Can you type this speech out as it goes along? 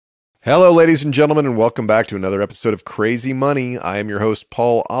Hello, ladies and gentlemen, and welcome back to another episode of Crazy Money. I am your host,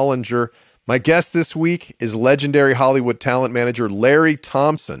 Paul Ollinger. My guest this week is legendary Hollywood talent manager Larry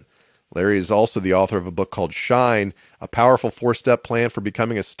Thompson. Larry is also the author of a book called Shine, a powerful four-step plan for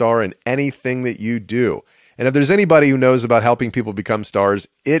becoming a star in anything that you do. And if there's anybody who knows about helping people become stars,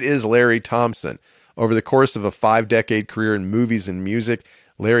 it is Larry Thompson. Over the course of a 5-decade career in movies and music,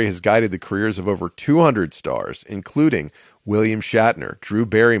 Larry has guided the careers of over 200 stars, including William Shatner, Drew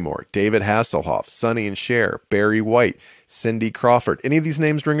Barrymore, David Hasselhoff, Sonny Cher, Barry White, Cindy Crawford. Any of these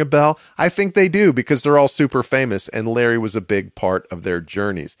names ring a bell? I think they do because they're all super famous, and Larry was a big part of their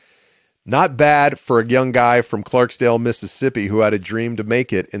journeys. Not bad for a young guy from Clarksdale, Mississippi, who had a dream to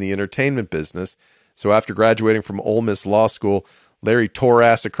make it in the entertainment business. So after graduating from Ole Miss Law School, Larry tore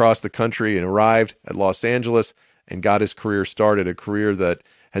ass across the country and arrived at Los Angeles and got his career started, a career that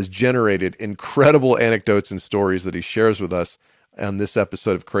has generated incredible anecdotes and stories that he shares with us on this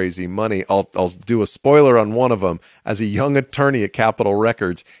episode of Crazy Money. I'll do a spoiler on one of them. As a young attorney at Capitol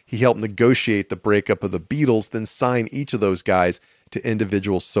Records, he helped negotiate the breakup of the Beatles, then sign each of those guys to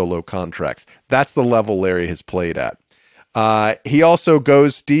individual solo contracts. That's the level Larry has played at. He also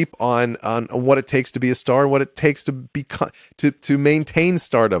goes deep on what it takes to be a star and what it takes to to maintain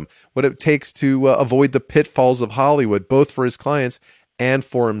stardom, what it takes to avoid the pitfalls of Hollywood, both for his clients and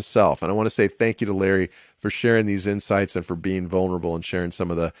for himself. And I want to say thank you to Larry for sharing these insights and for being vulnerable and sharing some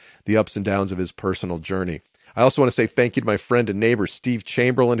of the ups and downs of his personal journey. I also want to say thank you to my friend and neighbor, Steve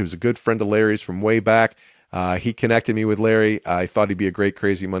Chamberlain, who's a good friend of Larry's from way back. He connected me with Larry. I thought he'd be a great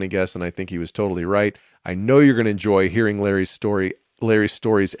Crazy Money guest, and I think he was totally right. I know you're going to enjoy hearing Larry's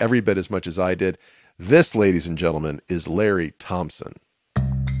stories every bit as much as I did. This, ladies and gentlemen, is Larry Thompson.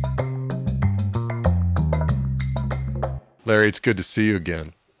 Larry, it's good to see you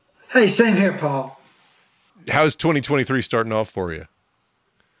again. Hey, same here, Paul. How's 2023 starting off for you?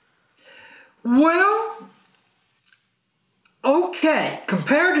 Well, okay.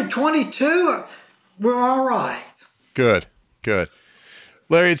 Compared to 22, we're all right. Good.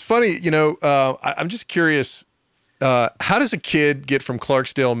 Larry, it's funny, I'm just curious, how does a kid get from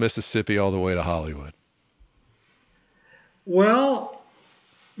Clarksdale, Mississippi, all the way to Hollywood? Well,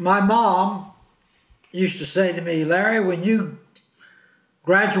 my mom used to say to me, Larry, when you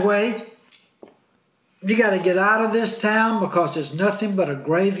graduate, you got to get out of this town because it's nothing but a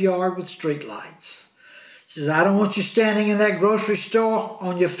graveyard with streetlights. She says, I don't want you standing in that grocery store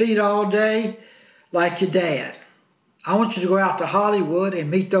on your feet all day like your dad. I want you to go out to Hollywood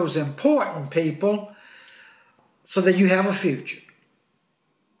and meet those important people so that you have a future.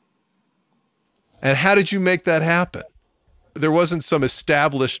 And how did you make that happen? There wasn't some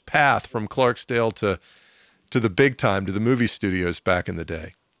established path from Clarksdale to the big time, to the movie studios back in the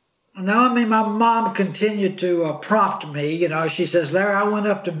day. No, I mean, my mom continued to prompt me. She says, Larry, I went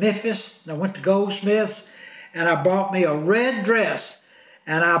up to Memphis, and I went to Goldsmith's, and I bought me a red dress,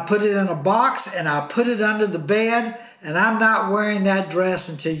 and I put it in a box, and I put it under the bed, and I'm not wearing that dress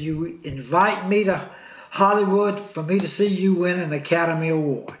until you invite me to Hollywood for me to see you win an Academy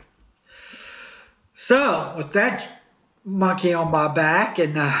Award. So, with that monkey on my back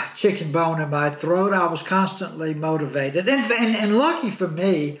and chicken bone in my throat, I was constantly motivated. And lucky for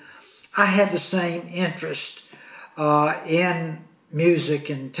me, I had the same interest in music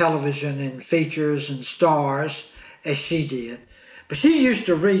and television and features and stars as she did. But she used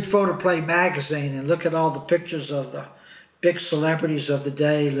to read Photoplay magazine and look at all the pictures of the big celebrities of the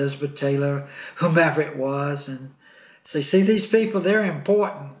day, Elizabeth Taylor, whomever it was, and say, see these people, they're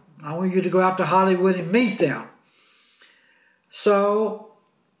important. I want you to go out to Hollywood and meet them. So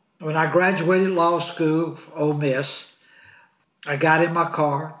when I graduated law school, Ole Miss, I got in my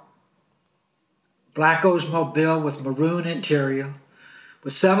car, black Oldsmobile with maroon interior,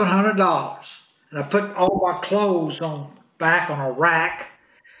 with $700, and I put all my clothes back on a rack,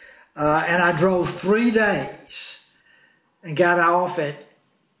 and I drove 3 days and got off at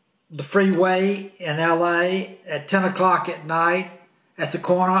the freeway in LA at 10 o'clock at night at the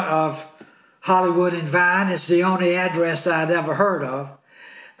corner of Hollywood and Vine. It's the only address I'd ever heard of.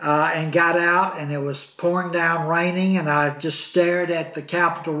 And got out, and it was pouring down raining, and I just stared at the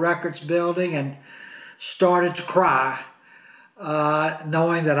Capitol Records building and started to cry,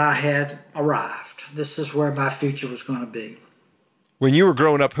 knowing that I had arrived. This is where my future was going to be. When you were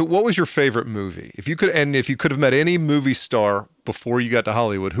growing up, what was your favorite movie? If you could have met any movie star before you got to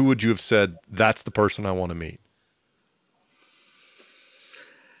Hollywood, who would you have said, that's the person I want to meet?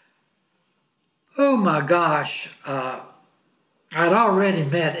 Oh my gosh. I'd already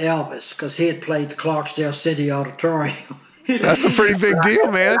met Elvis because he had played the Clarksdale City Auditorium. That's a pretty big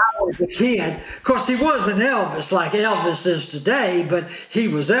deal, man. I was a kid. Of course, he wasn't Elvis like Elvis is today, but he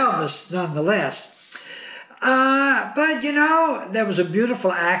was Elvis nonetheless. But you know, there was a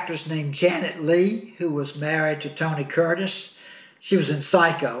beautiful actress named Janet Leigh who was married to Tony Curtis. She was in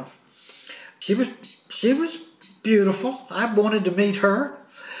Psycho. She was beautiful. I wanted to meet her.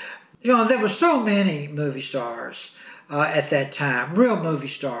 You know, there were so many movie stars at that time, real movie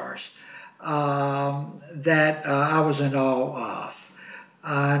stars, that I was in awe of.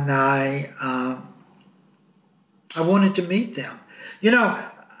 And I wanted to meet them. You know,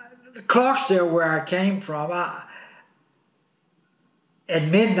 Clarksdale, where I came from, at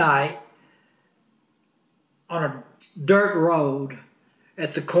midnight on a dirt road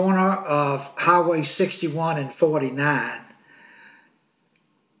at the corner of Highway 61 and 49,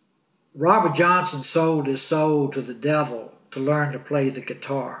 Robert Johnson sold his soul to the devil to learn to play the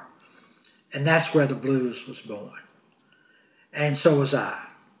guitar. And that's where the blues was born. And so was I.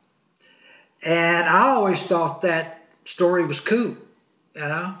 And I always thought that story was cool, you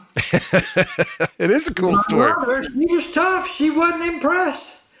know? It is a cool story. My mother, she was tough. She wasn't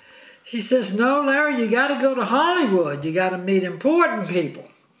impressed. She says, no, Larry, you got to go to Hollywood. You got to meet important people.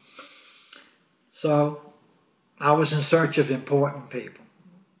 So I was in search of important people.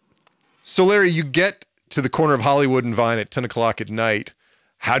 So, Larry, you get to the corner of Hollywood and Vine at 10 o'clock at night.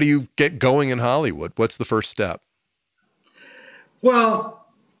 How do you get going in Hollywood? What's the first step? Well,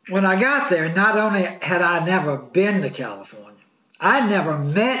 when I got there, not only had I never been to California, I never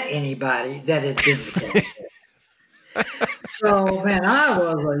met anybody that had been to California. So, man, I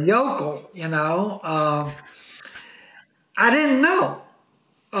was a yokel, you know. I didn't know.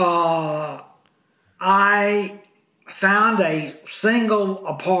 I found a single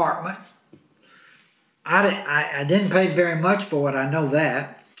apartment. I didn't pay very much for it, I know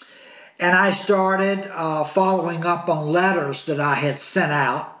that. And I started following up on letters that I had sent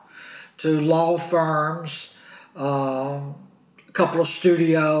out to law firms, a couple of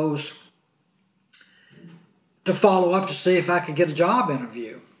studios, to follow up to see if I could get a job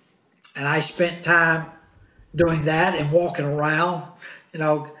interview. And I spent time doing that and walking around, you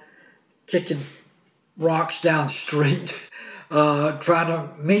know, kicking rocks down the street, trying to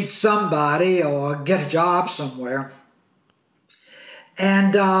meet somebody or get a job somewhere.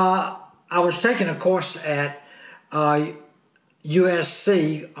 And I was taking a course at USC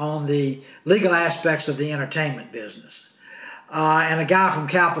on the legal aspects of the entertainment business. And a guy from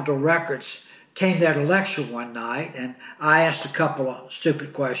Capitol Records came there to lecture one night, and I asked a couple of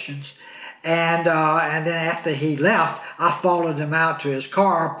stupid questions. And then after he left, I followed him out to his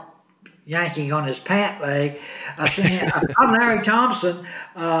car, yanking on his pant leg, saying, I'm Larry Thompson.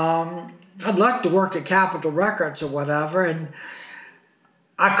 I'd like to work at Capitol Records or whatever. And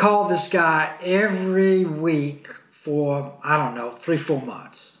I called this guy every week for, I don't know, 3-4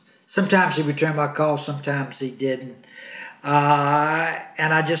 months. Sometimes he returned my call, sometimes he didn't.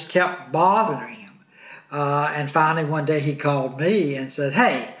 And I just kept bothering him. And finally one day he called me and said,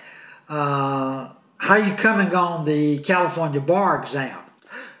 hey, how you coming on the California bar exam?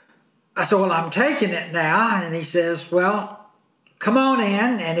 I said, well, I'm taking it now. And he says, well, come on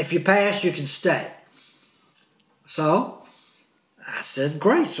in, and if you pass, you can stay. So I said,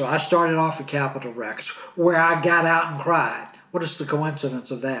 great. So I started off at Capitol Records, where I got out and cried. What is the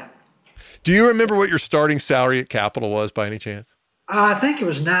coincidence of that? Do you remember what your starting salary at Capitol was by any chance? I think it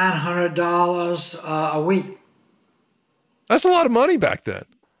was $900 a week. That's a lot of money back then.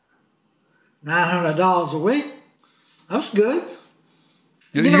 $900 a week? That was good.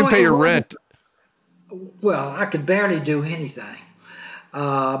 You can pay your rent. Well, I could barely do anything.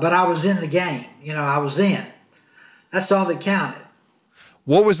 But I was in the game. You know, I was in. That's all that counted.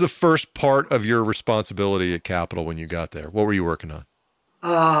 What was the first part of your responsibility at Capitol when you got there? What were you working on?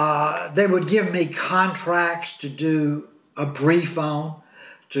 They would give me contracts to do a brief on,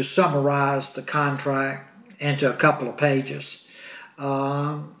 to summarize the contract into a couple of pages.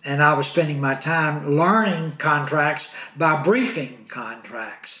 And I was spending my time learning contracts by briefing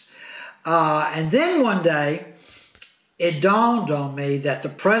contracts. And then one day, it dawned on me that the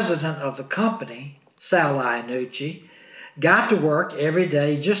president of the company, Sal Iannucci, got to work every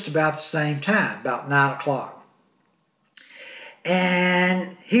day just about the same time, about 9 o'clock.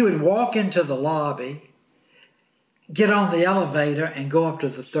 And he would walk into the lobby, get on the elevator, and go up to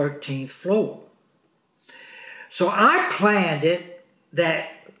the 13th floor. So I planned it that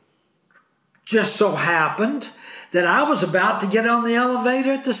just so happened that I was about to get on the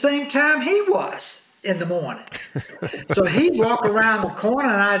elevator at the same time he was in the morning. So he'd walk around the corner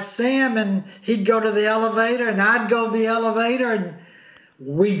and I'd see him, and he'd go to the elevator and I'd go to the elevator, and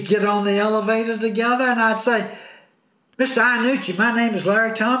we'd get on the elevator together, and I'd say, Mr. Iannucci, my name is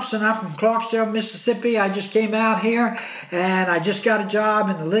Larry Thompson. I'm from Clarksdale, Mississippi. I just came out here and I just got a job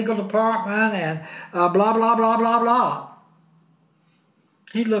in the legal department and blah, blah, blah, blah, blah.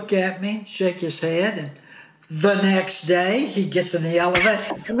 He looked at me, shake his head, and the next day he gets in the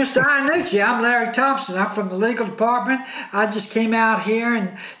elevator. Mr. Iannucci, I'm Larry Thompson. I'm from the legal department. I just came out here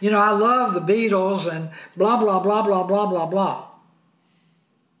and, I love the Beatles and blah, blah, blah, blah, blah, blah, blah.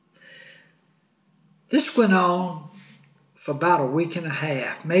 This went on for about a week and a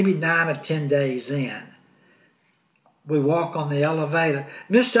half, maybe 9 or 10 days in. We walk on the elevator.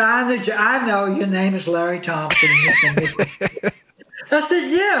 Mr. Iannucci, I know your name is Larry Thompson. I said,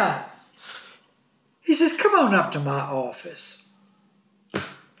 yeah. He says, come on up to my office.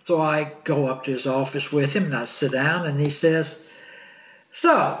 So I go up to his office with him and I sit down and he says,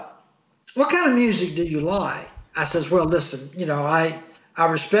 so, what kind of music do you like? I says, well, listen, I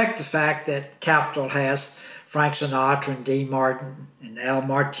respect the fact that Capitol has Frank Sinatra and Dean Martin and Al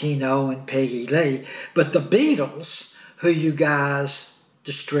Martino and Peggy Lee, but the Beatles, who you guys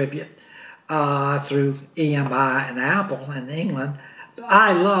distribute through EMI and Apple in England,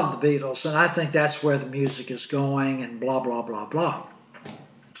 I love the Beatles, and I think that's where the music is going, and blah, blah, blah, blah.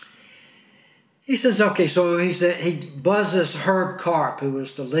 He says, okay, so he buzzes Herb Karp, who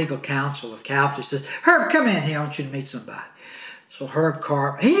was the legal counsel of Capitol. He says, Herb, come in here, I want you to meet somebody. So Herb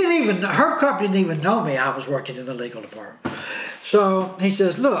Karp didn't even know me. I was working in the legal department. So he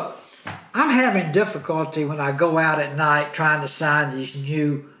says, look, I'm having difficulty when I go out at night trying to sign these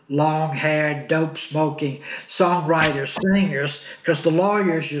new long-haired, dope-smoking songwriters, singers, because the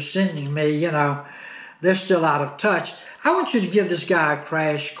lawyers you're sending me, they're still out of touch. I want you to give this guy a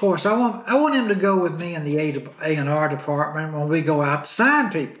crash course. I want him to go with me in the A&R department when we go out to sign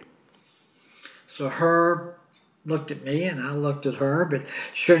people. So Herb looked at me and I looked at Herb, and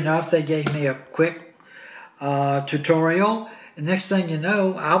sure enough, they gave me a quick tutorial. And next thing you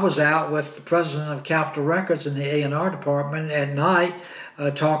know, I was out with the president of Capitol Records in the A&R department at night,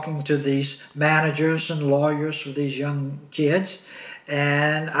 talking to these managers and lawyers for these young kids,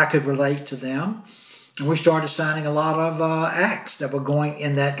 and I could relate to them. And we started signing a lot of acts that were going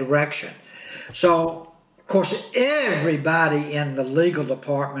in that direction. So, of course, everybody in the legal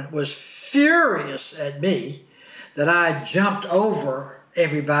department was furious at me that I jumped over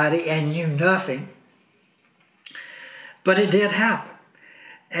everybody and knew nothing. But it did happen.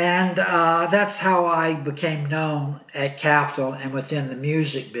 And that's how I became known at Capitol and within the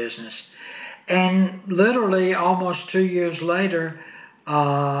music business. And literally almost 2 years later,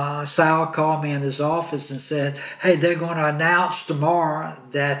 Sal called me in his office and said, hey, they're going to announce tomorrow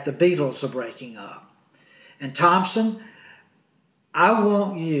that the Beatles are breaking up. And Thompson, I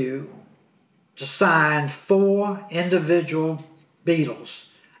want you to sign 4 individual Beatles.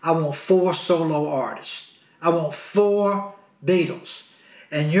 I want 4 solo artists. I want 4 Beatles.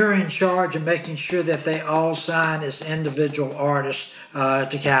 And you're in charge of making sure that they all sign as individual artists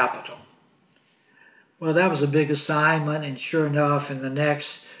to Capitol. Well, that was a big assignment, and sure enough, in the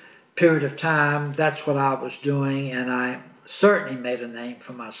next period of time, that's what I was doing, and I certainly made a name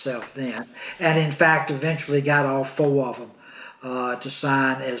for myself then. And in fact, eventually got all 4 of them to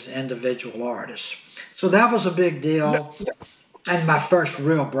sign as individual artists. So that was a big deal, and my first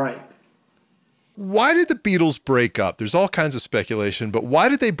real break. Why did the Beatles break up? There's all kinds of speculation, but why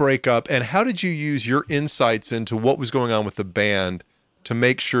did they break up, and how did you use your insights into what was going on with the band to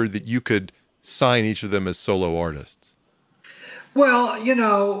make sure that you could sign each of them as solo artists? Well,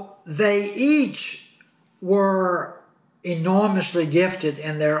 they each were enormously gifted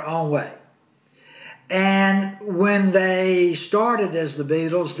in their own way. And when they started as the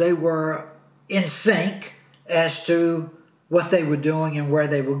Beatles, they were in sync as to what they were doing and where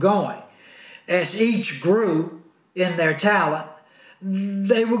they were going. As each grew in their talent,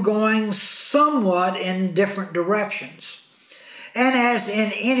 they were going somewhat in different directions. And as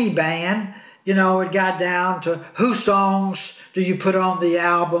in any band, it got down to whose songs do you put on the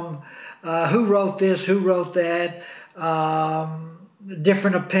album, who wrote this, who wrote that,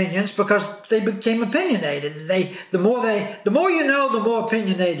 different opinions, because they became opinionated. The more you know, the more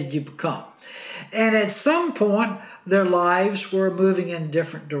opinionated you become. And at some point, their lives were moving in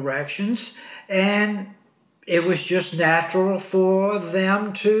different directions, and it was just natural for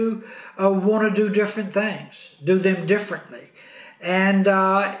them to want to do different things, do them differently. And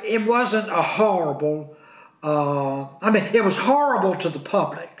it wasn't a horrible, it was horrible to the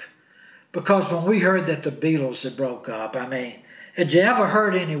public, because when we heard that the Beatles had broke up, had you ever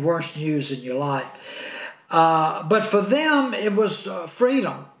heard any worse news in your life? But for them, it was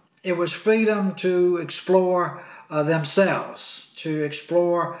freedom. It was freedom to explore themselves, to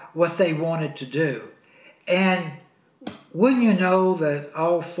explore what they wanted to do. And wouldn't you know that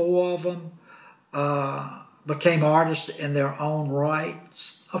all four of them became artists in their own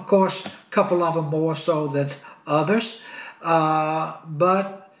rights? Of course, a couple of them more so than others,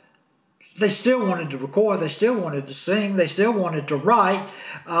 but they still wanted to record, they still wanted to sing, they still wanted to write.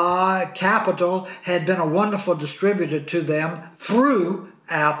 Capitol had been a wonderful distributor to them through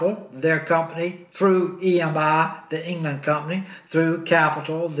Apple, their company, through EMI, the England company, through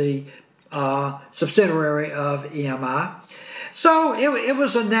Capitol, the subsidiary of EMI. So it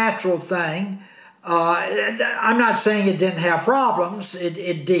was a natural thing. I'm not saying it didn't have problems.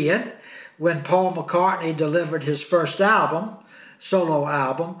 It did. When Paul McCartney delivered his first album, solo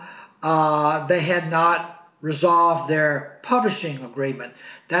album, they had not resolved their publishing agreement.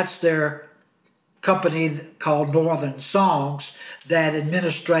 That's their company called Northern Songs that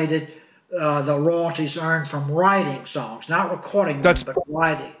administrated the royalties earned from writing songs, not recording them, but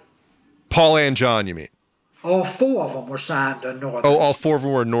writing. Paul and John, you mean? All four of them were signed to Northern. Oh, all four of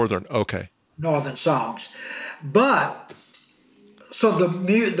them were Northern. Okay. Northern Songs. But, so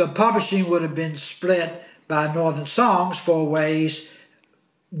the publishing would have been split by Northern Songs for ways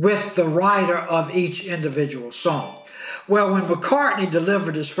with the writer of each individual song. Well, when McCartney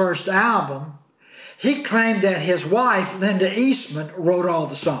delivered his first album, he claimed that his wife, Linda Eastman, wrote all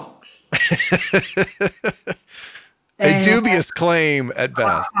the songs. A dubious claim at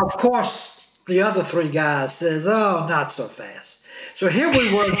best. Of course, the other three guys says, oh, not so fast. So here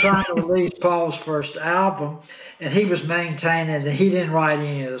we were trying to release Paul's first album, and he was maintaining that he didn't write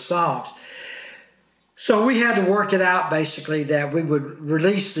any of the songs. So we had to work it out, basically, that we would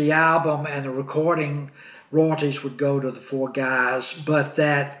release the album and the recording royalties would go to the four guys, but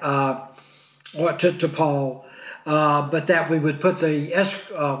that, or to Paul, but that we would put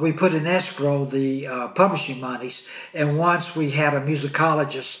we put in escrow the publishing monies, and once we had a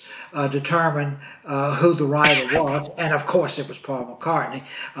musicologist determine who the writer was, and of course it was Paul McCartney,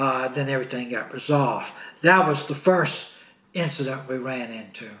 then everything got resolved. That was the first incident we ran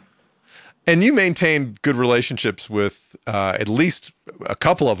into. And you maintained good relationships with at least a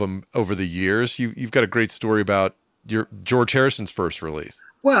couple of them over the years. You've got a great story about your George Harrison's first release.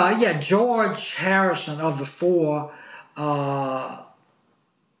 Well, yeah, George Harrison of the four was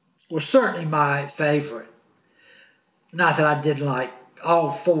certainly my favorite. Not that I didn't like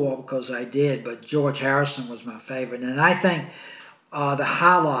all four, because I did, but George Harrison was my favorite. And I think the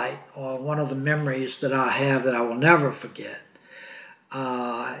highlight, or one of the memories that I have that I will never forget,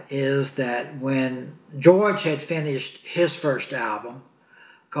 is that when George had finished his first album,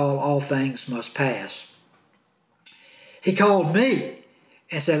 called All Things Must Pass, he called me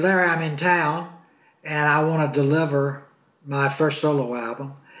and said, Larry, I'm in town, and I want to deliver my first solo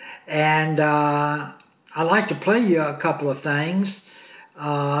album, and I'd like to play you a couple of things.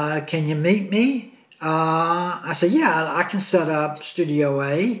 Can you meet me? I said, yeah, I can set up Studio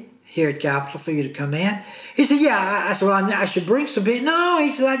A here at Capitol for you to come in. He said, yeah. I said, well, I should bring some people. No,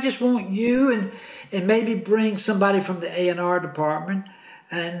 he said, I just want you and maybe bring somebody from the A&R department.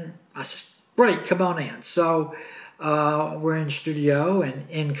 And I said, great, come on in. So we're in the studio, and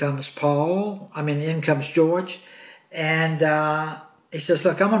in comes George. And he says,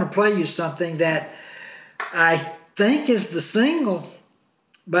 look, I'm going to play you something that I think is the single,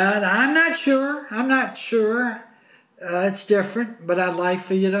 but I'm not sure. It's different, but I'd like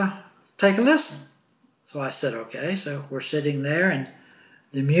for you to take a listen. So I said, okay. So we're sitting there, and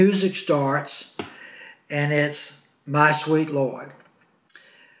the music starts, and it's My Sweet Lord.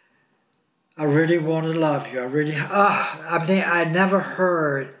 I really want to love you. I'd never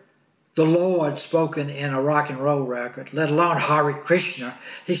heard the Lord spoken in a rock and roll record, let alone Hare Krishna.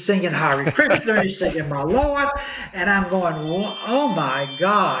 He's singing Hare Krishna, he's singing My Lord, and I'm going, oh my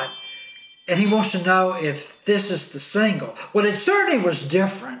God. And he wants to know if this is the single. Well, it certainly was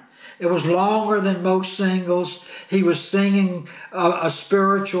different. It was longer than most singles. He was singing a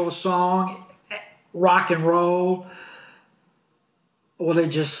spiritual song, rock and roll. Well, it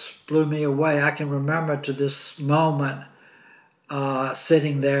just blew me away. I can remember to this moment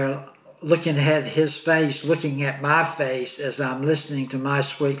sitting there looking at his face, looking at my face as I'm listening to My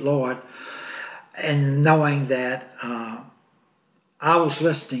Sweet Lord, and knowing that I was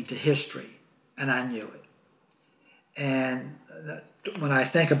listening to history, and I knew it. And when I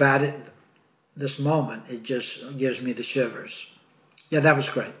think about it, this moment, it just gives me the shivers. Yeah, that was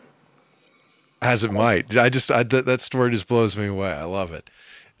great. As it might. That story just blows me away. I love it.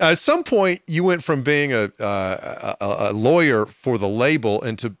 At some point, you went from being a lawyer for the label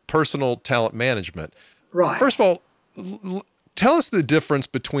into personal talent management. Right. First of all, tell us the difference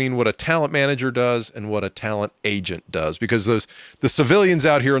between what a talent manager does and what a talent agent does, because the civilians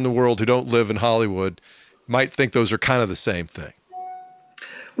out here in the world who don't live in Hollywood might think those are kind of the same thing.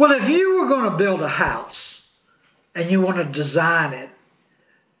 Well, if you were going to build a house and you want to design it,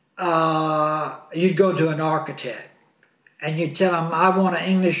 you'd go to an architect and you'd tell him, I want an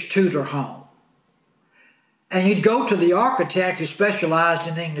English Tudor home. And you'd go to the architect who specialized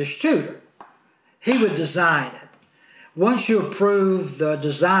in English Tudor. He would design it. Once you approve the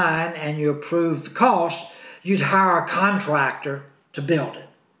design and you approve the cost, you'd hire a contractor to build it.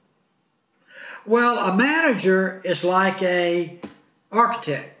 Well, a manager is like an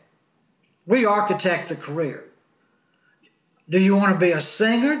architect. We architect the career. Do you want to be a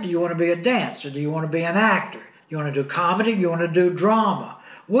singer? Do you want to be a dancer? Do you want to be an actor? Do you want to do comedy? Do you want to do drama?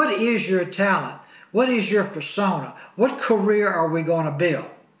 What is your talent? What is your persona? What career are we going to build?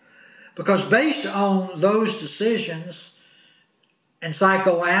 Because based on those decisions and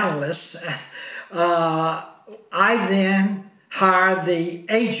psychoanalysts, I then hire the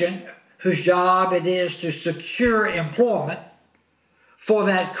agent whose job it is to secure employment for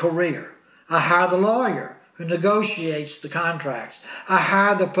that career. I hire the lawyer who negotiates the contracts. I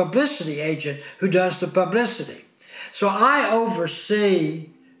hire the publicity agent who does the publicity. So I oversee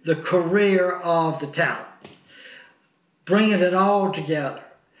the career of the talent, bringing it all together.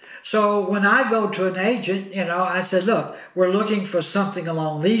 So when I go to an agent, I said, look, we're looking for something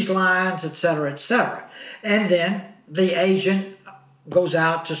along these lines, et cetera, et cetera. And then the agent goes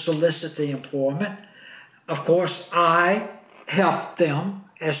out to solicit the employment. Of course, I help them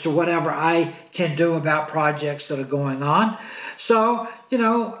as to whatever I can do about projects that are going on. So,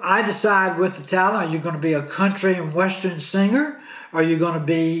 I decide with the talent, are you going to be a country and western singer? Are you going to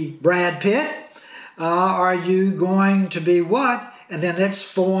be Brad Pitt? Are you going to be what? And then let's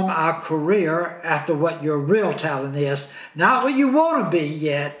form our career after what your real talent is. Not what you want to be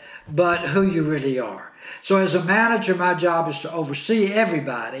yet, but who you really are. So as a manager, my job is to oversee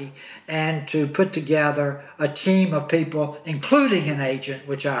everybody and to put together a team of people, including an agent,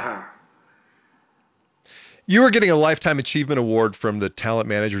 which I hire. You are getting a Lifetime Achievement Award from the Talent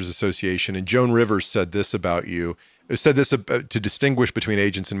Managers Association, and Joan Rivers said this about you. Said this to distinguish between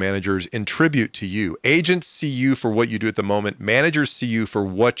agents and managers in tribute to you. Agents see you for what you do at the moment. Managers see you for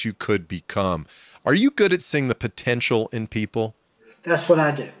what you could become. Are you good at seeing the potential in people? That's what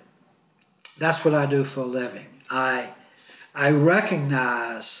I do. That's what I do for a living. I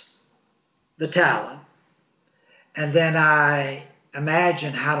recognize the talent, and then I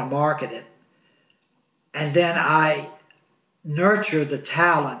imagine how to market it, and then I nurture the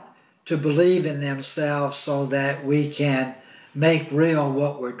talent to believe in themselves so that we can make real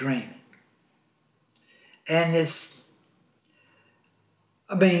what we're dreaming. And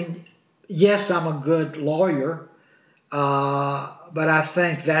yes, I'm a good lawyer, but I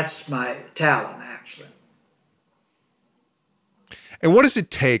think that's my talent, actually. And what does it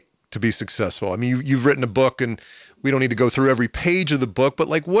take to be successful? I mean, you've written a book, and we don't need to go through every page of the book, but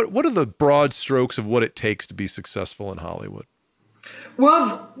what are the broad strokes of what it takes to be successful in Hollywood?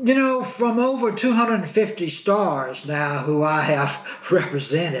 Well, from over 250 stars now who I have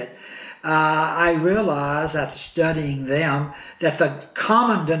represented, I realize after studying them that the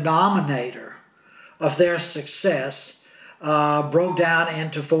common denominator of their success broke down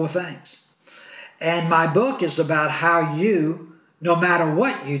into 4 things. And my book is about how you, no matter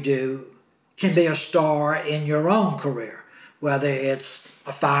what you do, can be a star in your own career, whether it's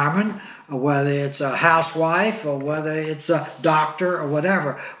a fireman, or whether it's a housewife, or whether it's a doctor, or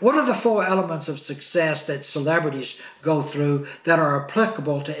whatever. What are the 4 elements of success that celebrities go through that are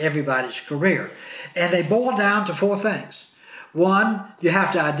applicable to everybody's career? And they boil down to 4 things. 1, you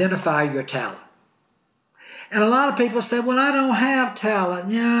have to identify your talent. And a lot of people say, well, I don't have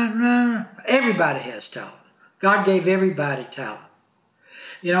talent. Yeah, no. Everybody has talent. God gave everybody talent.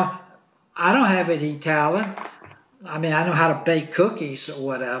 I don't have any talent. I know how to bake cookies or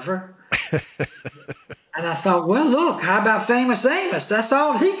whatever. And I thought, well, look, how about Famous Amos? That's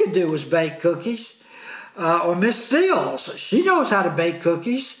all he could do was bake cookies. Or Miss Fields, she knows how to bake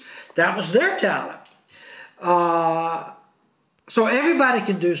cookies. That was their talent. So everybody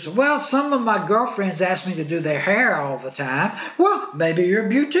can do so. Well, some of my girlfriends ask me to do their hair all the time. Well, maybe you're a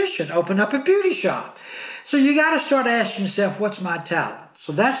beautician. Open up a beauty shop. So you got to start asking yourself, what's my talent?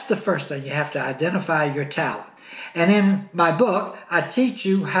 So that's the first thing. You have to identify your talent. And in my book, I teach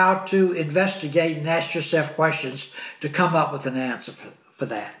you how to investigate and ask yourself questions to come up with an answer for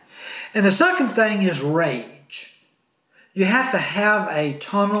that. And the second thing is rage. You have to have a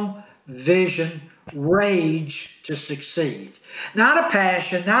tunnel vision, rage to succeed. Not a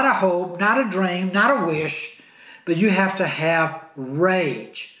passion, not a hope, not a dream, not a wish, but you have to have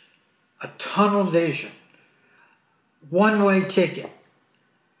rage, a tunnel vision, one-way ticket,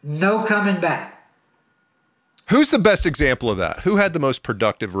 no coming back. Who's the best example of that? Who had the most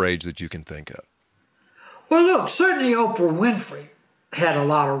productive rage that you can think of? Well, look, certainly Oprah Winfrey had a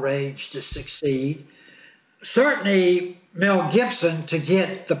lot of rage to succeed. Certainly Mel Gibson, to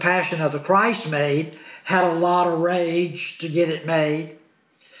get The Passion of the Christ made, had a lot of rage to get it made.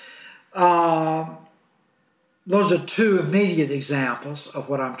 Those are two immediate examples of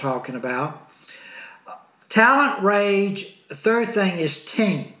what I'm talking about. Talent, rage. The third thing is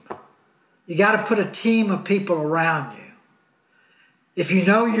team. You got to put a team of people around you. If you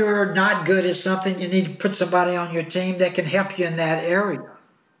know you're not good at something, you need to put somebody on your team that can help you in that area.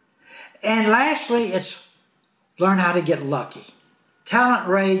 And lastly, it's learn how to get lucky. Talent,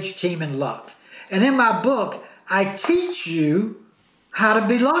 rage, team, and luck. And in my book, I teach you how to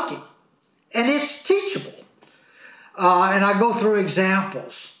be lucky. And it's teachable. And I go through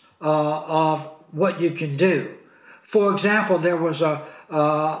examples of what you can do. For example, there was a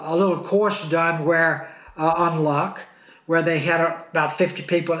little course done where on luck, where they had about 50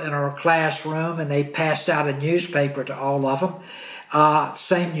 people in our classroom, and they passed out a newspaper to all of them,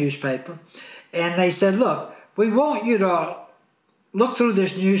 same newspaper. And they said, look, we want you to look through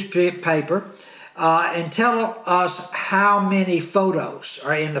this newspaper and tell us how many photos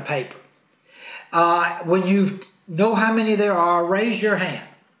are in the paper. When you know how many there are, raise your hand.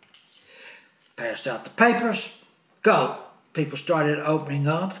 Passed out the papers, go. People started opening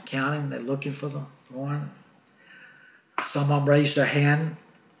up, counting, they're looking for the one. Some of them raised their hand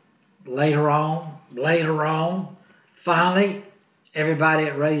later on. Finally, everybody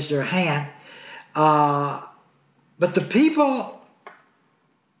had raised their hand. But the people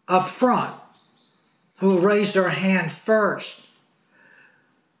up front who raised their hand first,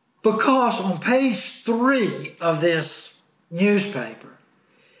 because on page 3 of this newspaper,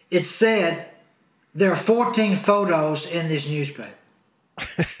 it said there are 14 photos in this newspaper.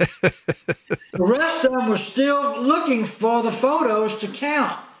 The rest of them were still looking for the photos to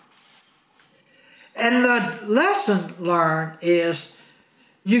count. And the lesson learned is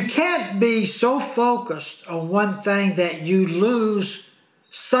you can't be so focused on one thing that you lose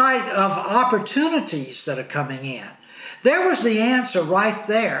sight of opportunities that are coming in. There was the answer right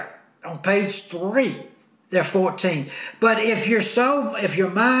there on page 3. There are 14. But if your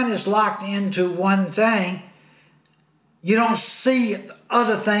mind is locked into one thing, you don't see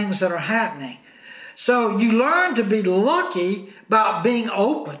other things that are happening. So you learn to be lucky by being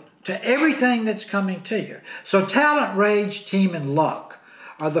open to everything that's coming to you. So talent, rage, team, and luck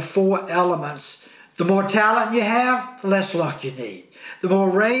are the 4 elements. The more talent you have, the less luck you need. The more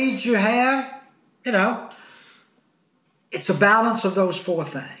rage you have, it's a balance of those 4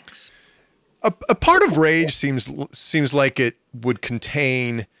 things. A part of rage seems like it would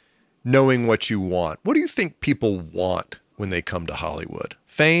contain knowing what you want. What do you think people want when they come to Hollywood?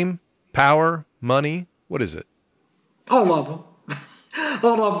 Fame, power, money? What is it? All of them.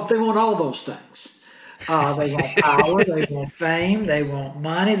 All of them. They want all those things. They want power, they want fame, they want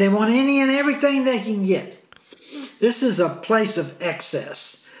money, they want any and everything they can get. This is a place of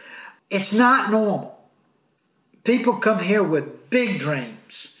excess. It's not normal. People come here with big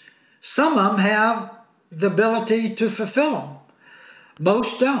dreams. Some of them have the ability to fulfill them.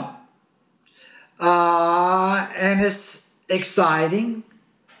 Most don't. And it's exciting.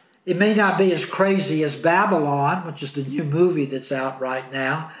 It may not be as crazy as Babylon, which is the new movie that's out right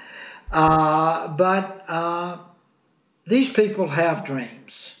now. But these people have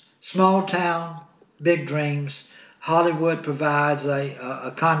dreams. Small town, big dreams. Hollywood provides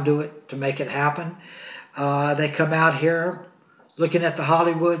a conduit to make it happen. They come out here looking at the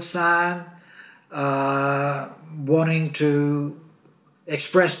Hollywood sign, wanting to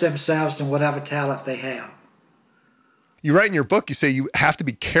express themselves in whatever talent they have. You write in your book, you say you have to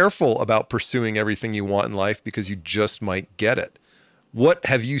be careful about pursuing everything you want in life because you just might get it. What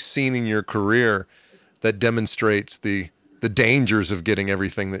have you seen in your career that demonstrates the dangers of getting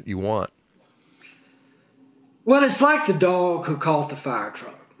everything that you want? Well, it's like the dog who caught the fire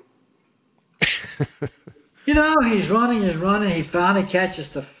truck. He's running, he finally catches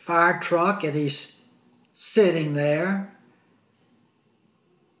the fire truck and he's sitting there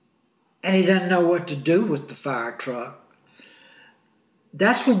and he doesn't know what to do with the fire truck.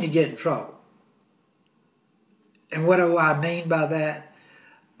 That's when you get in trouble. And what do I mean by that?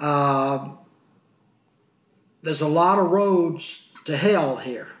 There's a lot of roads to hell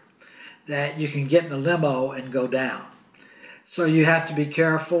here that you can get in a limo and go down. So you have to be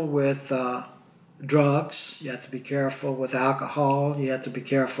careful with drugs. You have to be careful with alcohol. You have to be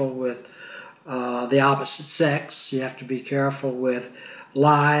careful with the opposite sex. You have to be careful with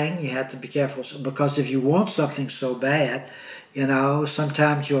lying. You have to be careful because if you want something so bad,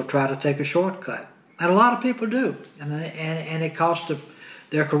 sometimes you'll try to take a shortcut. And a lot of people do, and it costs them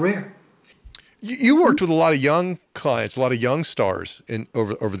their career. You worked with a lot of young clients, a lot of young stars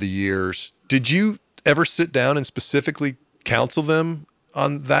over the years. Did you ever sit down and specifically counsel them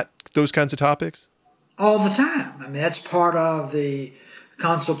on those kinds of topics? All the time. I mean, that's part of the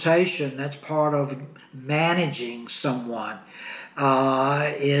consultation. That's part of managing someone,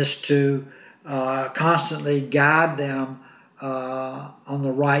 is to constantly guide them on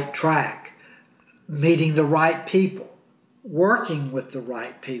the right track, meeting the right people, working with the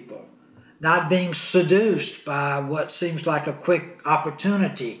right people, not being seduced by what seems like a quick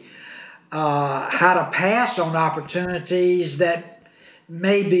opportunity, how to pass on opportunities that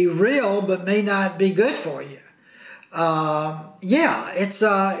may be real but may not be good for you. Yeah, it's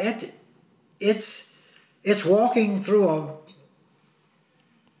walking through a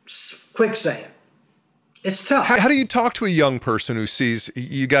quicksand. It's tough. How do you talk to a young person who sees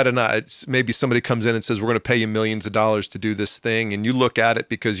you got to maybe somebody comes in and says, we're going to pay you millions of dollars to do this thing. And you look at it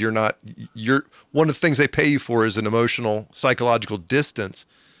because you're one of the things they pay you for is an emotional, psychological distance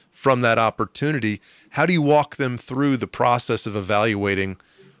from that opportunity. How do you walk them through the process of evaluating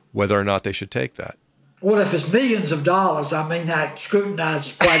whether or not they should take that? Well, if it's millions of dollars, I may not scrutinize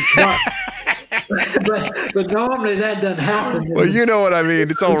it quite much. but normally that doesn't happen. Well, you know what I mean.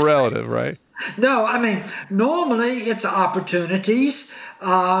 It's all relative, right? No, I mean, normally it's opportunities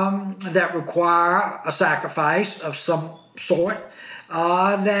that require a sacrifice of some sort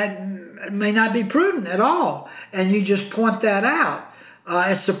that may not be prudent at all. And you just point that out.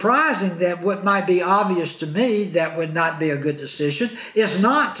 It's surprising that what might be obvious to me that would not be a good decision is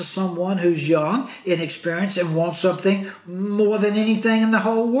not to someone who's young, inexperienced, and wants something more than anything in the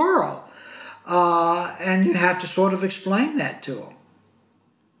whole world. And you have to sort of explain that to them.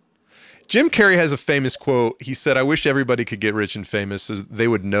 Jim Carrey has a famous quote. He said, I wish everybody could get rich and famous so they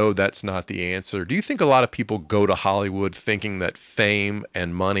would know that's not the answer. Do you think a lot of people go to Hollywood thinking that fame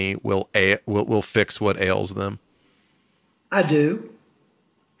and money will fix what ails them? I do.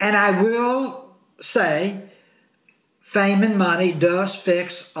 And I will say fame and money does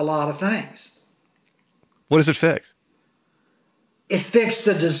fix a lot of things. What does it fix? It fixes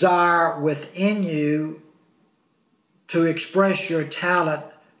the desire within you to express your talent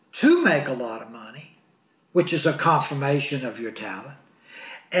to make a lot of money, which is a confirmation of your talent.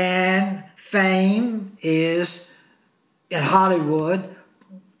 And fame is, in Hollywood,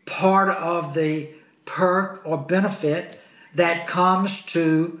 part of the perk or benefit that comes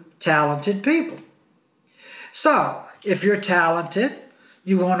to talented people. So, if you're talented,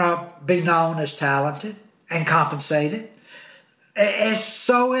 you want to be known as talented and compensated. As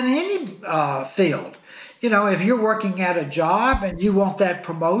so in any field. You know, if you're working at a job and you want that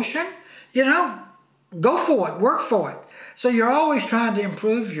promotion, you know, go for it, work for it. So you're always trying to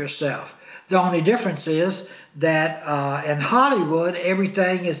improve yourself. The only difference is that in Hollywood,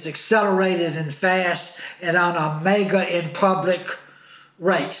 everything is accelerated and fast and on a mega in public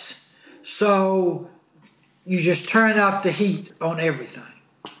race. So you just turn up the heat on everything.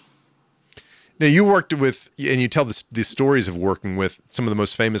 Now, you worked with, and you tell the stories of working with some of the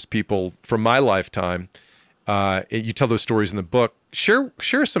most famous people from my lifetime. You tell those stories in the book. Share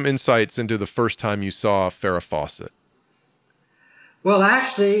some insights into the first time you saw Farrah Fawcett. Well,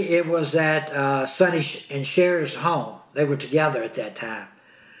 actually, it was at Sonny and Cher's home. They were together at that time.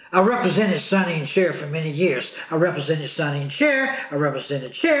 I represented Sonny and Cher for many years. I represented Sonny and Cher. I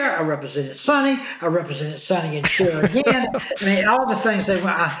represented Cher. I represented Sonny. I represented Sonny and Cher again. I mean, all the things they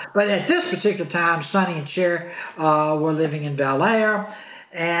were. But at this particular time, Sonny and Cher were living in Bel Air,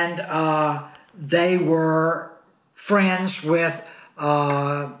 and they were friends with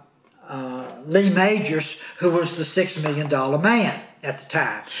Lee Majors, who was the $6 Million Man at the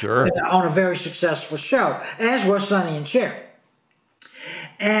time. Sure. On a very successful show, as was Sonny and Cher.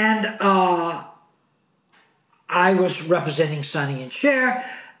 And I was representing Sonny and Cher.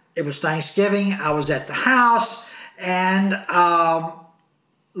 It was Thanksgiving. I was at the house, and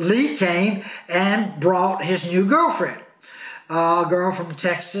Lee came and brought his new girlfriend, a girl from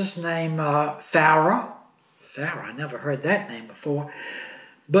Texas named Farrah. Farrah, I never heard that name before.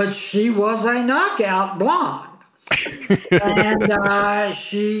 But she was a knockout blonde. And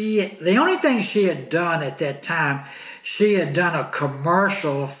the only thing she had done at that time, she had done a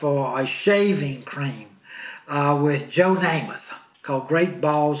commercial for a shaving cream with Joe Namath called Great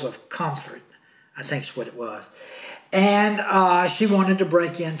Balls of Comfort. I think that's what it was. And she wanted to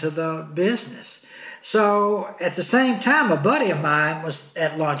break into the business. So at the same time, a buddy of mine was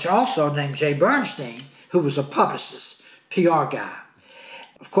at lunch also named Jay Bernstein, who was a publicist, PR guy.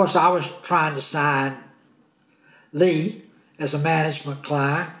 Of course, I was trying to sign Lee as a management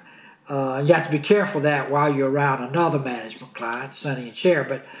client. You have to be careful of that while you're around another management client, Sonny Cher.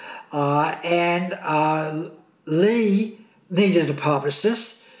 But Lee needed a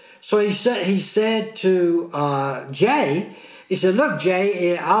publicist, so he said to Jay, he said, "Look,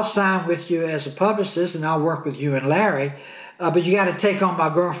 Jay, I'll sign with you as a publicist, and I'll work with you and Larry, but you got to take on my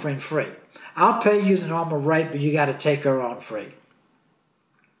girlfriend free. I'll pay you the normal rate, but you got to take her on free."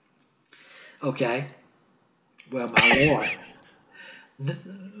 Okay. Well, my Lord.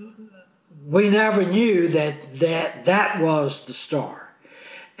 We never knew that was the star,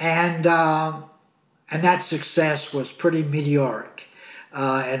 and that success was pretty meteoric,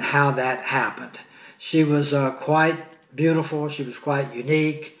 and how that happened. She was quite beautiful. She was quite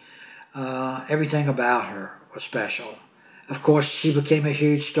unique. Everything about her was special. Of course, she became a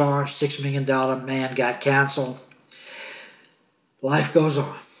huge star. $6 Million Man got canceled. Life goes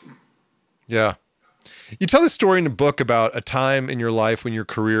on. Yeah. You tell this story in the book about a time in your life when your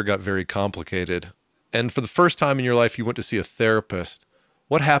career got very complicated. And for the first time in your life, you went to see a therapist.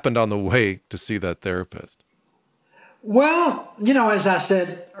 What happened on the way to see that therapist? Well, as I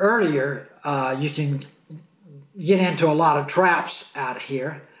said earlier, you can get into a lot of traps out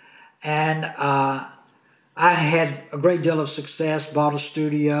here. And I had a great deal of success, bought a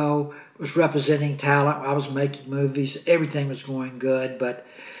studio, was representing talent. I was making movies. Everything was going good. But,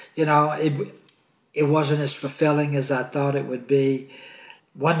 it wasn't as fulfilling as I thought it would be.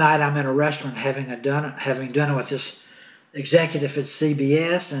 One night I'm in a restaurant having dinner with this executive at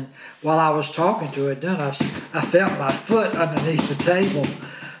CBS, and while I was talking to her at dinner, I felt my foot underneath the table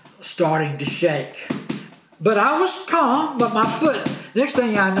starting to shake. But I was calm, but my foot, next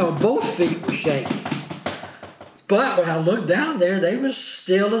thing I know, both feet were shaking. But when I looked down there, they were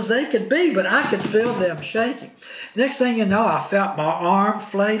still as they could be, but I could feel them shaking. Next thing you know, I felt my arm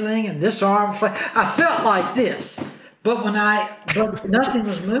flailing and this arm flailing. I felt like this, but nothing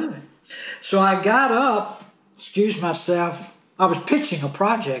was moving. So I got up, excuse myself, I was pitching a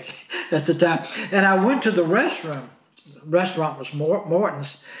project at the time, and I went to the restroom. The restaurant was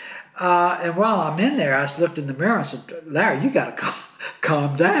Morton's. And while I'm in there, I looked in the mirror and said, "Larry, you got to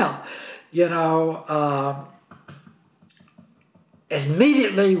calm down."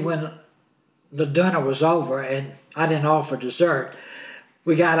 Immediately when the dinner was over and I didn't offer dessert,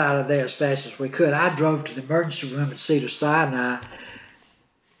 we got out of there as fast as we could. I drove to the emergency room at Cedars-Sinai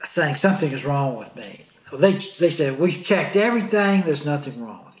saying something is wrong with me. They said, "We've checked everything, there's nothing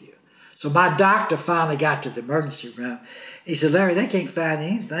wrong with you." So my doctor finally got to the emergency room. He said, "Larry, they can't find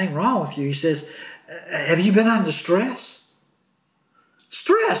anything wrong with you." He says, "Have you been under stress?"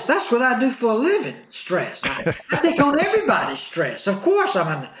 Stress, that's what I do for a living, stress. I think on everybody's stress. Of course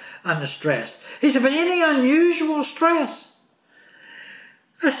I'm under stress. He said, "But any unusual stress?"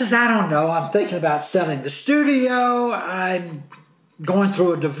 I says, "I don't know. I'm thinking about selling the studio. I'm going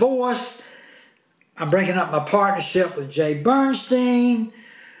through a divorce. I'm breaking up my partnership with Jay Bernstein.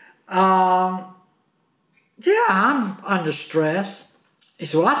 Yeah, I'm under stress." He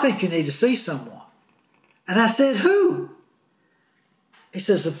said, "Well, I think you need to see someone." And I said, "Who?" He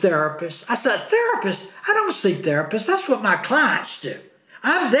says, "A therapist." I said, "A therapist? I don't see therapists. That's what my clients do.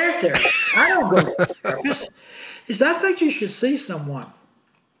 I'm their therapist. I don't go to a therapist." He said, "I think you should see someone."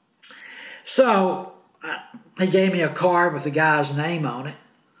 So he gave me a card with the guy's name on it.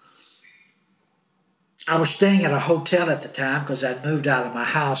 I was staying at a hotel at the time because I'd moved out of my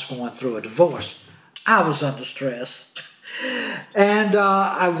house going through a divorce. I was under stress. And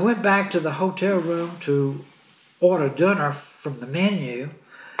I went back to the hotel room to order dinner from the menu,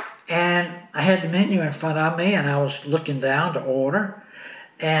 and I had the menu in front of me and I was looking down to order,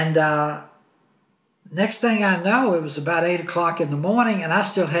 and next thing I know, it was about 8 o'clock in the morning and I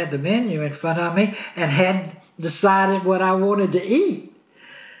still had the menu in front of me and hadn't decided what I wanted to eat.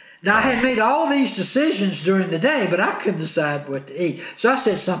 Now, I had made all these decisions during the day, but I couldn't decide what to eat. So I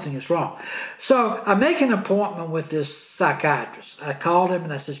said something is wrong. So I make an appointment with this psychiatrist. I called him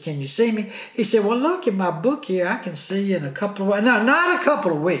and I said, "Can you see me?" He said, "Well, look in my book here. I can see you in a couple of weeks." No, not a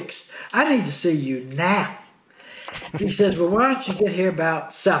couple of weeks. "I need to see you now." He says, "Well, why don't you get here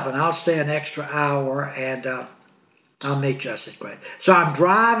about 7? I'll stay an extra hour and I'll meet you." I said, "Great." So I'm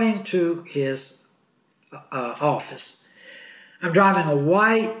driving to his office. I'm driving a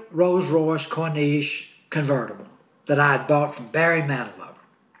white Rolls-Royce Corniche convertible that I had bought from Barry Manilow.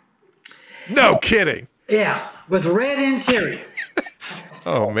 No kidding. Yeah, with red interior.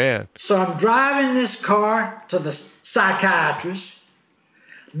 Oh, man. So I'm driving this car to the psychiatrist.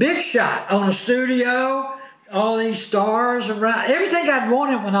 Big shot on a studio, all these stars around. Everything I'd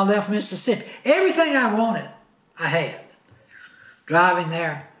wanted when I left Mississippi. Everything I wanted, I had. Driving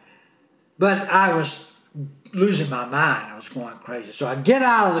there. But I was losing my mind. I was going crazy. So I get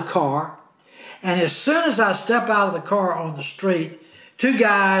out of the car, and as soon as I step out of the car on the street, two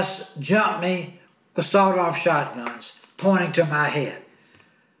guys jump me with sawed-off shotguns pointing to my head.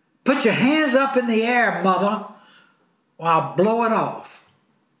 Put your hands up in the air, mother, or I'll blow it off.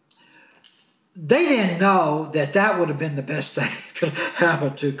 They didn't know that that would have been the best thing that could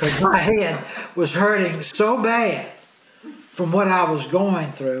happen to, because my head was hurting so bad from what I was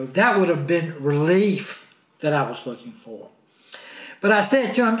going through. That would have been relief that I was looking for. But I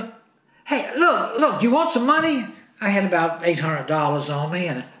said to him, hey, look, you want some money? I had about $800 on me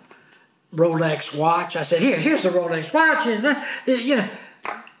and a Rolex watch. I said, here's the Rolex watch. You know,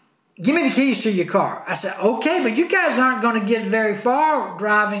 give me the keys to your car. I said, okay, but you guys aren't going to get very far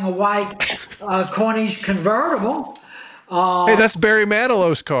driving a white Corniche convertible. Hey, that's Barry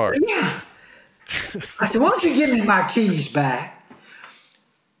Manilow's car. Yeah. I said, why don't you give me my keys back?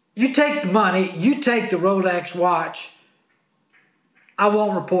 You take the money, you take the Rolex watch. I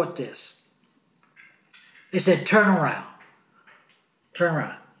won't report this. He said, turn around. Turn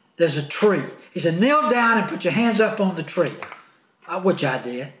around. There's a tree. He said, kneel down and put your hands up on the tree, which I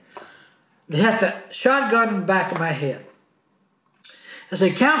did. They had the shotgun in the back of my head. I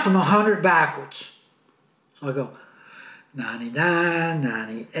said, count from 100 backwards. So I go, 99,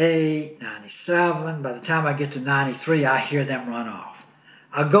 98, 97. By the time I get to 93, I hear them run off.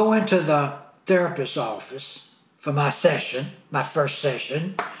 I go into the therapist's office for my session, my first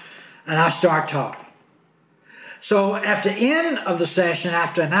session, and I start talking. So at the end of the session,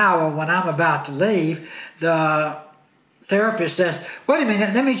 after an hour, when I'm about to leave, the therapist says, wait a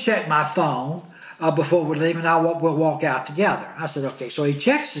minute, let me check my phone before we leave, and we'll walk out together. I said, okay. So he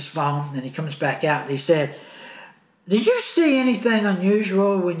checks his phone, and he comes back out, and he said, did you see anything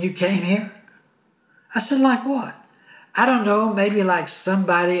unusual when you came here? I said, like what? I don't know, maybe like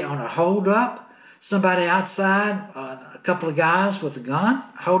somebody on a hold-up, somebody outside, a couple of guys with a gun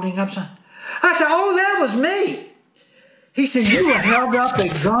holding up something. I said, oh, that was me. He said, you were held up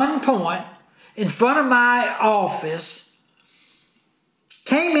at gunpoint in front of my office,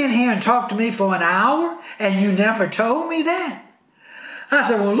 came in here and talked to me for an hour, and you never told me that? I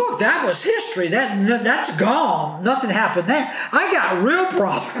said, well, look, that was history. That's gone. Nothing happened there. I got real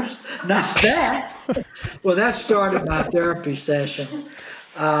problems, not that. Well, that started my therapy session,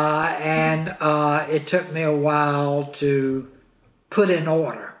 and it took me a while to put in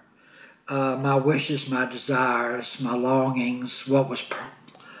order my wishes, my desires, my longings, what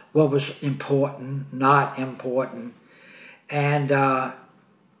was important, not important. And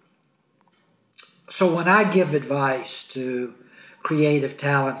so when I give advice to creative,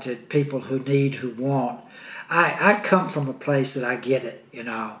 talented people who need, who want, I come from a place that I get it, you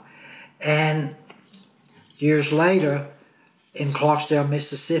know. And years later, in Clarksdale,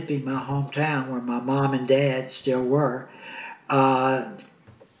 Mississippi, my hometown, where my mom and dad still were,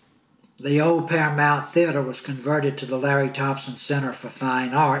 the old Paramount Theater was converted to the Larry Thompson Center for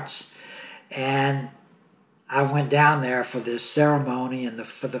Fine Arts, and I went down there for this ceremony and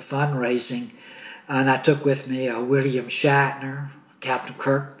for the fundraising, and I took with me William Shatner, Captain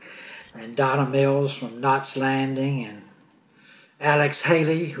Kirk, and Donna Mills from Knots Landing, and Alex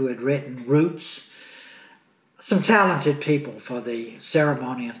Haley, who had written Roots. Some talented people for the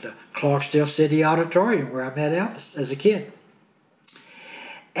ceremony at the Clarksdale City Auditorium where I met Elvis as a kid.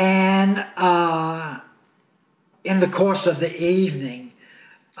 And in the course of the evening,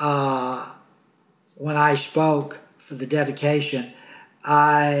 when I spoke for the dedication,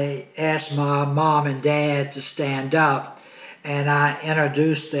 I asked my mom and dad to stand up, and I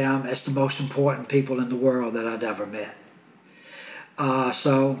introduced them as the most important people in the world that I'd ever met.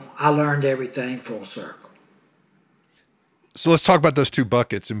 So I learned everything full circle. So let's talk about those two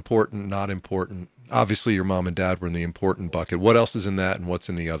buckets, important, not important. Obviously, your mom and dad were in the important bucket. What else is in that, and what's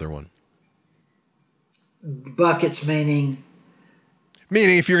in the other one? Buckets meaning?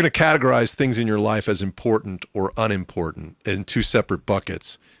 Meaning, if you're going to categorize things in your life as important or unimportant in two separate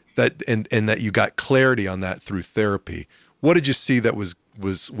buckets, and that you got clarity on that through therapy, what did you see that was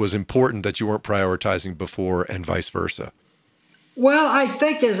important that you weren't prioritizing before, and vice versa? Well, I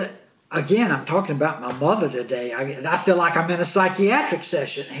think again, I'm talking about my mother today. I feel like I'm in a psychiatric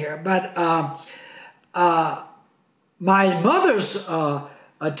session here, but my mother's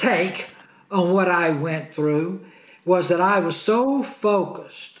take on what I went through was that I was so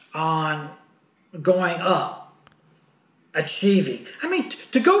focused on going up, achieving. I mean,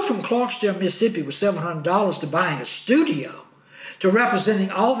 to go from Clarksdale, Mississippi with $700 to buying a studio, to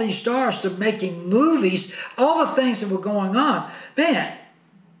representing all these stars, to making movies, all the things that were going on, man,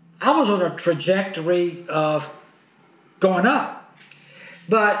 I was on a trajectory of going up.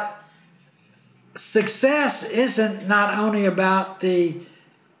 But success isn't not only about the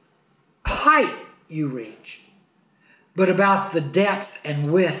height you reach, but about the depth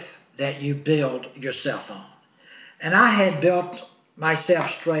and width that you build yourself on. And I had built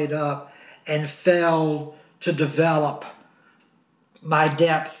myself straight up and failed to develop my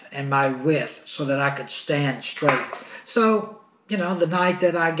depth and my width so that I could stand straight. So, you know, the night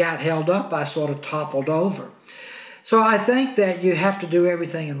that I got held up, I sort of toppled over. So I think that you have to do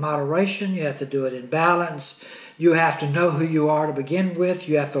everything in moderation. You have to do it in balance. You have to know who you are to begin with.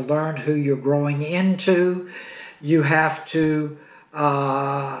 You have to learn who you're growing into. You have to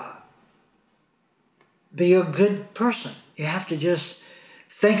be a good person. You have to just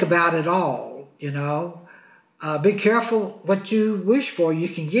think about it all, you know. Be careful what you wish for. You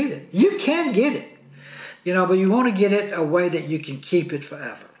can get it. You can get it, you know, but you want to get it a way that you can keep it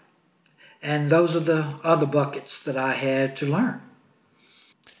forever. And those are the other buckets that I had to learn.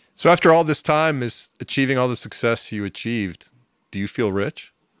 So after all this time is achieving all the success you achieved, do you feel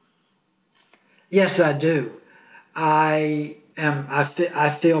rich? Yes, I do. I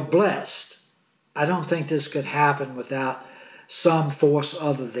feel blessed. I don't think this could happen without some force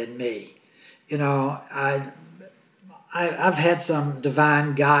other than me. You know, I've had some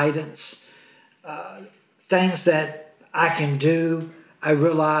divine guidance, things that I can do. I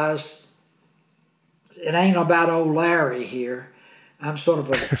realize it ain't about old Larry here. I'm sort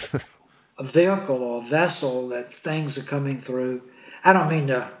of a vehicle or a vessel that things are coming through. I don't mean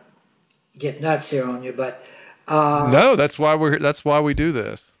to get nuts here on you, but No, that's why we do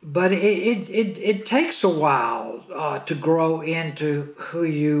this. but it takes a while to grow into who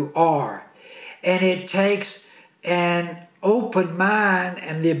you are, and it takes an open mind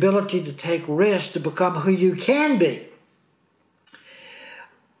and the ability to take risks to become who you can be.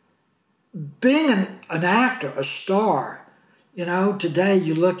 Being an actor, a star, you know, today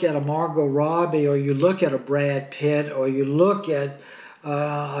you look at a Margot Robbie, or you look at a Brad Pitt, or you look at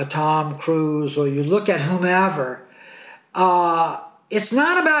a Tom Cruise, or you look at whomever. It's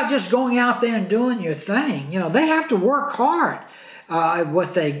not about just going out there and doing your thing. You know, they have to work hard at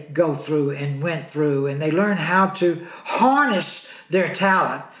what they go through and went through, and they learn how to harness their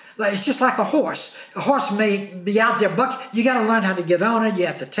talent. It's just like a horse. A horse may be out there, but you got to learn how to get on it. You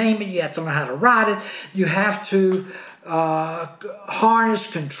have to tame it. You have to learn how to ride it. You have to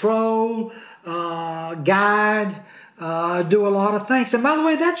harness, control, guide, do a lot of things. And by the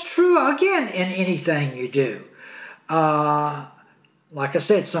way, that's true, again, in anything you do. Like I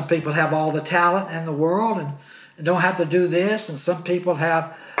said, some people have all the talent in the world and don't have to do this, and some people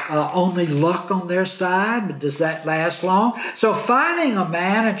have only luck on their side, but does that last long? So finding a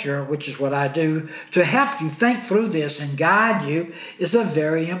manager, which is what I do, to help you think through this and guide you is a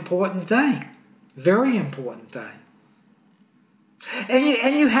very important thing. Very important thing.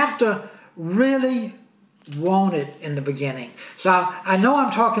 And you have to really want it in the beginning. So I know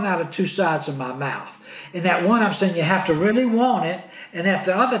I'm talking out of two sides of my mouth. In that one, I'm saying you have to really want it, and at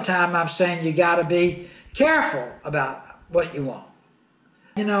the other time, I'm saying you got to be careful about what you want.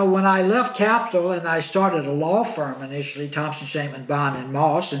 You know, when I left Capitol and I started a law firm initially, Thompson, Shaman, Bond, and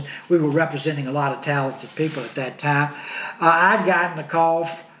Moss, and we were representing a lot of talented people at that time, I'd gotten a call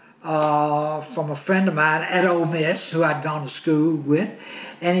from a friend of mine at Ole Miss who I'd gone to school with,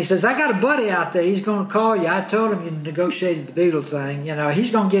 and he says, I got a buddy out there, he's going to call you. I told him you negotiated the Beatles thing, you know,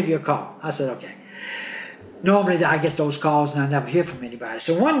 he's going to give you a call. I said, okay. Normally I get those calls and I never hear from anybody.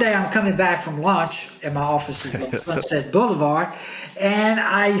 So one day I'm coming back from lunch at my office on Sunset Boulevard, and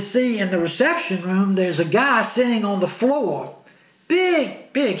I see in the reception room there's a guy sitting on the floor,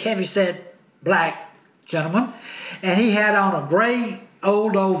 big, heavy-set black gentleman, and he had on a gray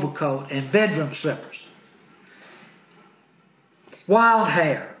old overcoat and bedroom slippers. Wild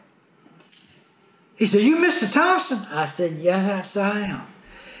hair. He said, you Mr. Thompson? I said, yes, I am.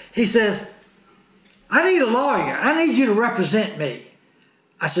 He says, I need a lawyer. I need you to represent me.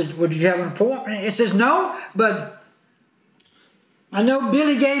 I said, well, do you have an appointment? He says, no, but I know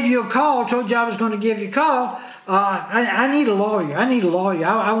Billy gave you a call, told you I was going to give you a call. I need a lawyer. I need a lawyer.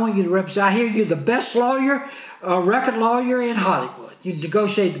 I want you to represent. I hear you're the best lawyer, record lawyer in Hollywood. You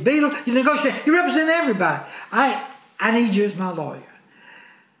negotiate the Beatles. You represent everybody. I need you as my lawyer.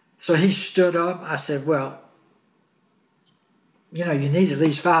 So he stood up. I said, well, you know, you need at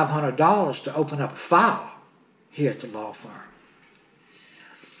least $500 to open up a file here at the law firm.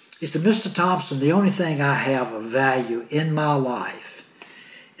 He said, Mr. Thompson, the only thing I have of value in my life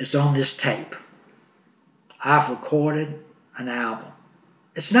is on this tape. I've recorded an album.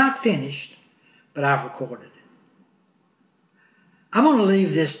 It's not finished, but I've recorded it. I'm going to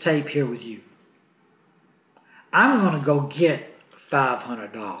leave this tape here with you. I'm going to go get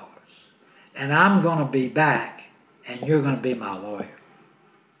 $500. and I'm going to be back, and you're going to be my lawyer.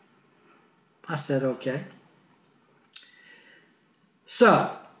 I said, okay.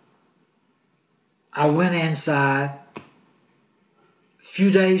 So I went inside. A few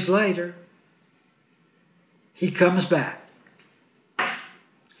days later, he comes back.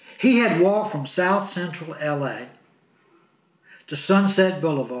 He had walked from South Central LA to Sunset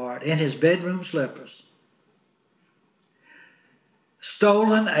Boulevard in his bedroom slippers,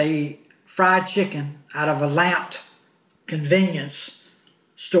 stolen a fried chicken out of a Lamped convenience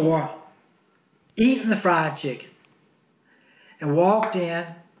store, eaten the fried chicken, and walked in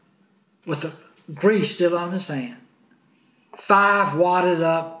with the grease still on his hand, 5 wadded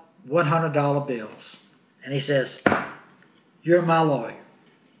up $100 bills. And he says, you're my lawyer.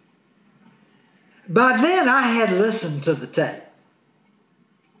 By then, I had listened to the tape.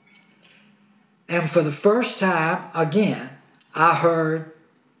 And for the first time, again, I heard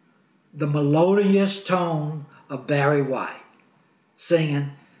the melodious tone of Barry White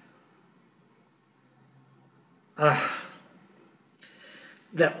singing the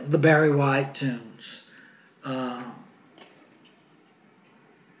Barry White tunes. I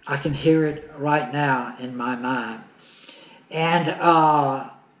can hear it right now in my mind. And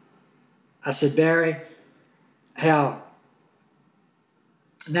I said, Barry, hell,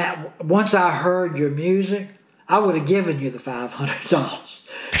 now, once I heard your music, I would have given you the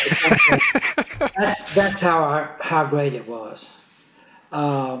 $500. That's how great it was.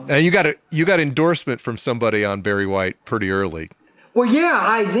 Now you got endorsement from somebody on Barry White pretty early. Well, yeah,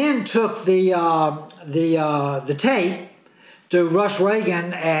 I then took the tape to Russ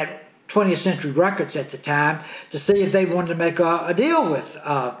Reagan at 20th Century Records at the time to see if they wanted to make a deal with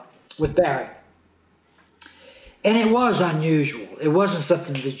Barry. And it was unusual. It wasn't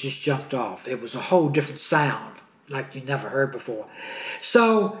something that just jumped off. It was a whole different sound, like you never heard before.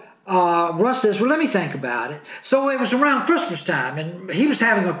 So Russ says, well, let me think about it. So it was around Christmas time, and he was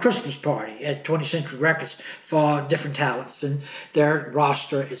having a Christmas party at 20th Century Records for different talents and their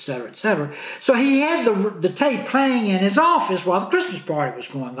roster, et cetera, et cetera. So he had the tape playing in his office while the Christmas party was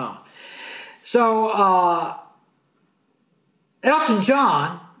going on. So Elton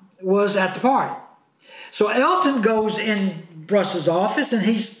John was at the party. So Elton goes in Russ's office, and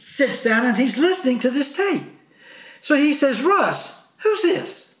he sits down, and he's listening to this tape. So he says, Russ, who's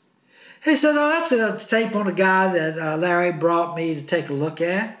this? He said, oh, that's a tape on a guy that Larry brought me to take a look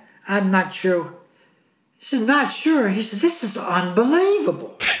at. I'm not sure. He said, not sure. He said, this is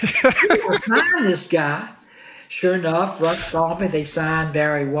unbelievable. You signed this guy. Sure enough, Russ called me. They signed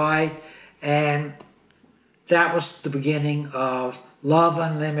Barry White, and that was the beginning of Love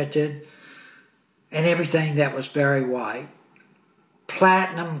Unlimited and everything that was Barry White.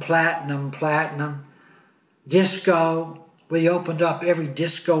 Platinum, platinum, platinum. Disco. We opened up every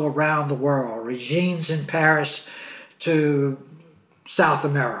disco around the world. Regine's in Paris to South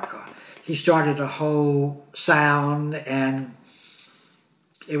America. He started a whole sound, and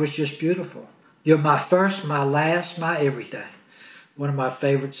it was just beautiful. You're my first, my last, my everything. One of my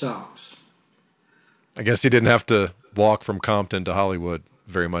favorite songs. I guess he didn't have to walk from Compton to Hollywood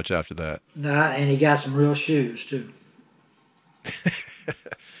very much after that. Nah, and he got some real shoes, too.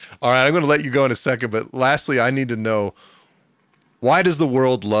 All right, I'm going to let you go in a second, but lastly, I need to know, why does the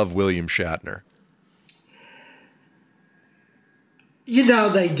world love William Shatner? You know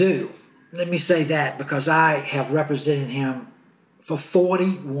they do. Let me say that, because I have represented him for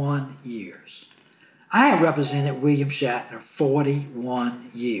 41 years. I have represented William Shatner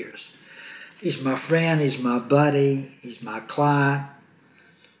 41 years. He's my friend, he's my buddy, he's my client.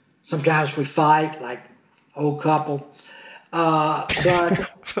 Sometimes we fight like old couple. But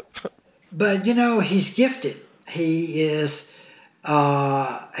you know, he's gifted. He is,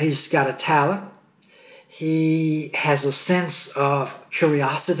 he's got a talent. He has a sense of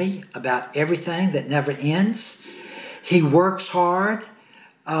curiosity about everything that never ends. He works hard.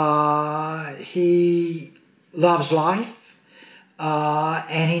 He loves life.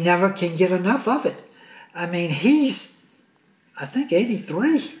 And he never can get enough of it. I mean, he's, I think,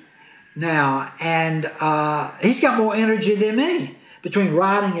 83 now, and he's got more energy than me between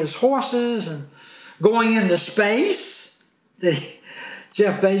riding his horses and going into space.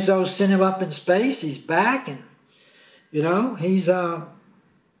 Jeff Bezos sent him up in space. He's back, and you know he's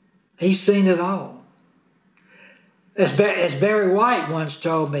seen it all. As Barry White once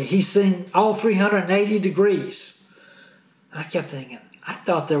told me, he's seen all 380 degrees. I kept thinking, I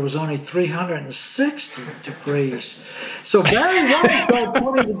thought there was only 360 degrees. So Barry White saw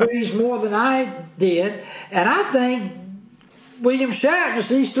 20 degrees more than I did, and I think William Shatner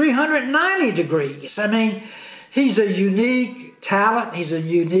sees 390 degrees. I mean, he's a unique talent. He's a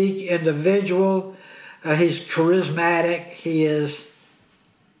unique individual. He's charismatic. He is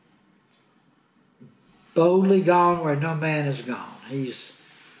boldly gone where no man has gone.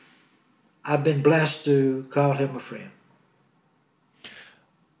 I've been blessed to call him a friend.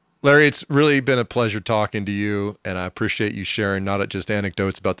 Larry, it's really been a pleasure talking to you, and I appreciate you sharing not just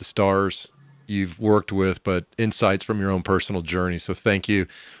anecdotes about the stars you've worked with, but insights from your own personal journey. So thank you.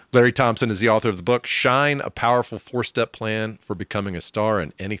 Larry Thompson is the author of the book, Shine, a Powerful 4-Step Plan for Becoming a Star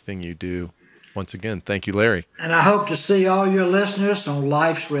in Anything You Do. Once again, thank you, Larry. And I hope to see all your listeners on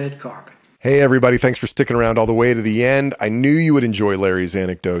Life's Red Carpet. Hey, everybody. Thanks for sticking around all the way to the end. I knew you would enjoy Larry's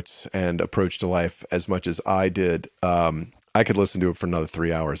anecdotes and approach to life as much as I did. I could listen to it for another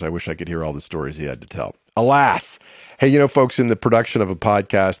 3 hours. I wish I could hear all the stories he had to tell. Alas. Hey, folks, in the production of a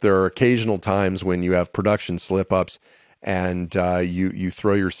podcast, there are occasional times when you have production slip-ups and you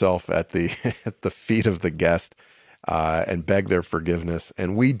throw yourself at the at the feet of the guest and beg their forgiveness.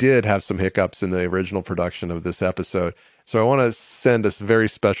 And we did have some hiccups in the original production of this episode. So I want to send a very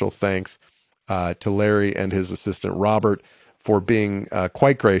special thanks to Larry and his assistant, Robert, for being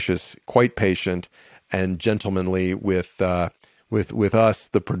quite gracious, quite patient, and gentlemanly with us,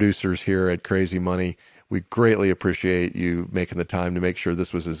 the producers here at Crazy Money. We greatly appreciate you making the time to make sure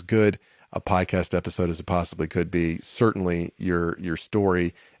this was as good a podcast episode as it possibly could be. Certainly your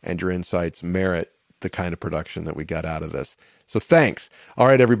story and your insights merit the kind of production that we got out of this. So thanks. All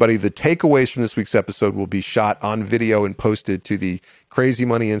right, everybody. The takeaways from this week's episode will be shot on video and posted to the Crazy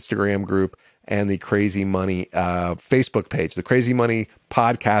Money Instagram group and the Crazy Money Facebook page, the Crazy Money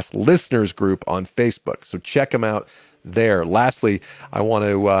Podcast Listeners group on Facebook. So check them out there. Lastly, I want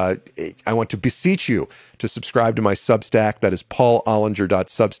to beseech you to subscribe to my Substack. That is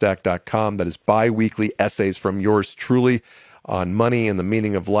paulollinger.substack.com. That is bi-weekly essays from yours truly on money and the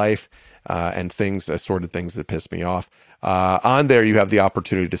meaning of life and things, assorted things that piss me off. On there, you have the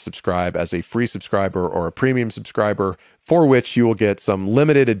opportunity to subscribe as a free subscriber or a premium subscriber, for which you will get some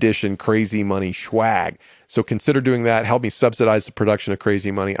limited edition Crazy Money swag. So consider doing that. Help me subsidize the production of Crazy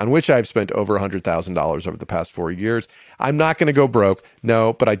Money, on which I've spent over $100,000 over the past 4 years. I'm not going to go broke,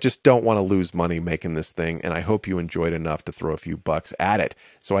 no, but I just don't want to lose money making this thing, and I hope you enjoyed enough to throw a few bucks at it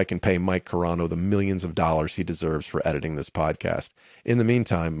so I can pay Mike Carano the millions of dollars he deserves for editing this podcast. In the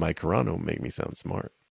meantime, Mike Carano, make me sound smart.